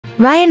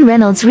Ryan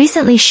Reynolds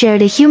recently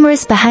shared a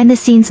humorous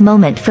behind-the-scenes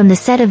moment from the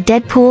set of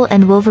Deadpool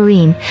and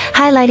Wolverine,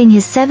 highlighting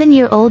his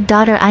 7-year-old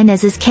daughter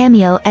Inez's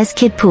cameo as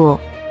Kidpool.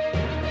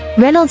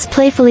 Reynolds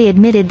playfully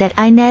admitted that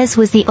Inez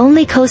was the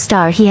only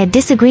co-star he had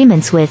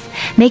disagreements with,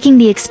 making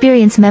the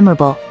experience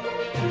memorable.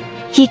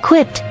 He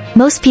quipped,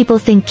 "Most people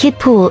think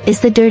Kidpool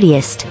is the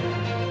dirtiest.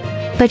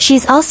 But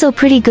she's also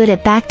pretty good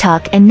at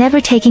backtalk and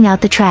never taking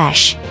out the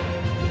trash."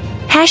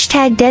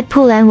 Hashtag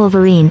Deadpool and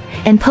Wolverine,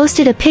 and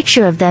posted a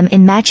picture of them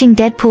in matching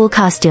Deadpool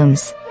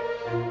costumes.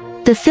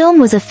 The film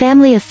was a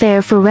family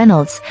affair for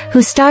Reynolds,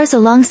 who stars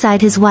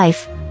alongside his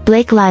wife,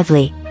 Blake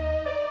Lively.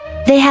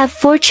 They have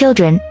 4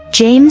 children,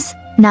 James,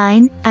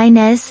 9,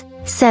 Inez,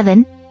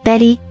 7,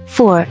 Betty,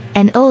 4,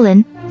 and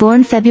Olin,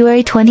 born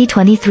February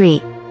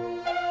 2023.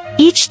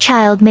 Each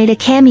child made a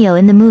cameo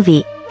in the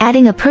movie,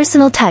 adding a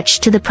personal touch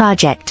to the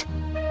project.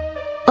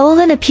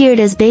 Olin appeared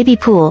as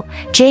Babypool,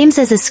 James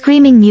as a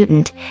Screaming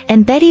Mutant,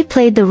 and Betty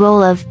played the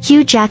role of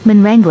Hugh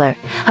Jackman Wrangler,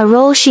 a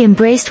role she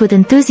embraced with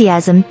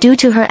enthusiasm due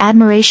to her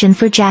admiration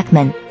for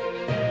Jackman.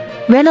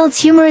 Reynolds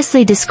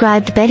humorously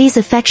described Betty's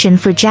affection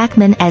for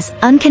Jackman as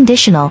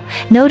unconditional,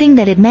 noting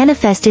that it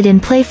manifested in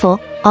playful,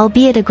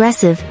 albeit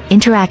aggressive,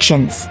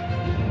 interactions.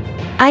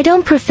 "I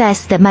don't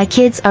profess that my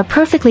kids are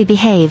perfectly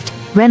behaved,"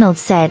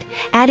 Reynolds said,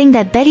 adding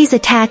that Betty's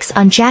attacks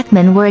on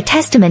Jackman were a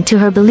testament to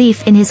her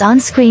belief in his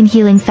on-screen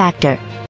healing factor.